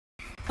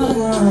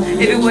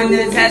If it wasn't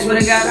attached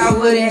with a God, I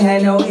wouldn't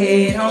have no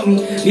head on me.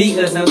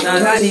 Because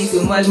sometimes I think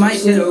too much, my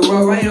shit'll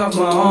roll right off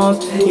my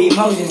arms.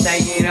 Emotions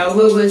taking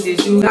over, but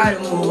shit, you gotta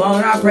move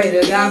on. I pray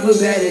to God for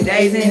better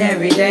days and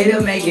every day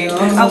to make it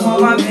home. I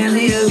want my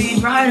family to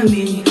be proud of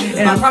me,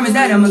 and I promise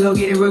that I'ma go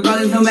get it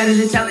regardless. No matter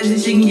the challenge,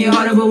 this shit can get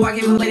harder, but why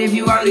give a if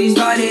you already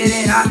started?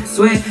 And I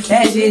swear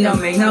that shit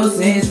don't make no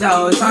sense,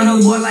 though.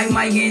 Tryna boy like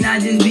Mike and I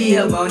just be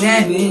up on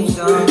that bitch.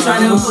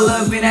 Tryna pull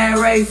up in that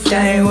race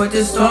thing with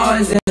the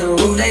stars in the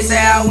roof. They say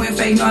I went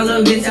fake, no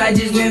little bitch, I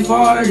just went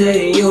farther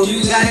than you.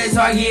 Got a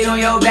target on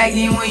your back,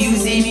 then when you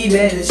see me,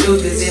 better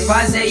shoot. Cause if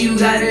I say you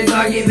got a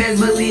target,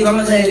 best believe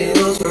I'ma let it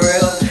loose for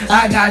real.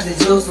 I got the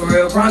juice for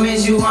real,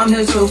 promise you I'm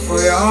the truth for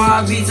real.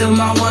 R.I.P. to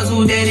my ones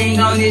who dead ain't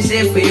gon' this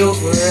shit for you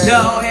for real. The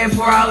whole head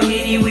pour out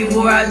Henny, we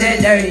pour out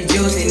that dirty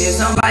juice. And if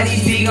somebody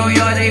speak on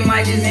y'all, they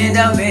might just end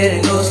up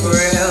in the news for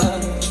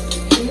real.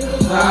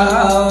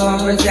 Oh, I'm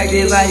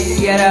protected by these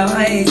ghetto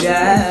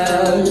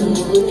angels.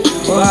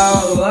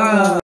 Whoa, whoa.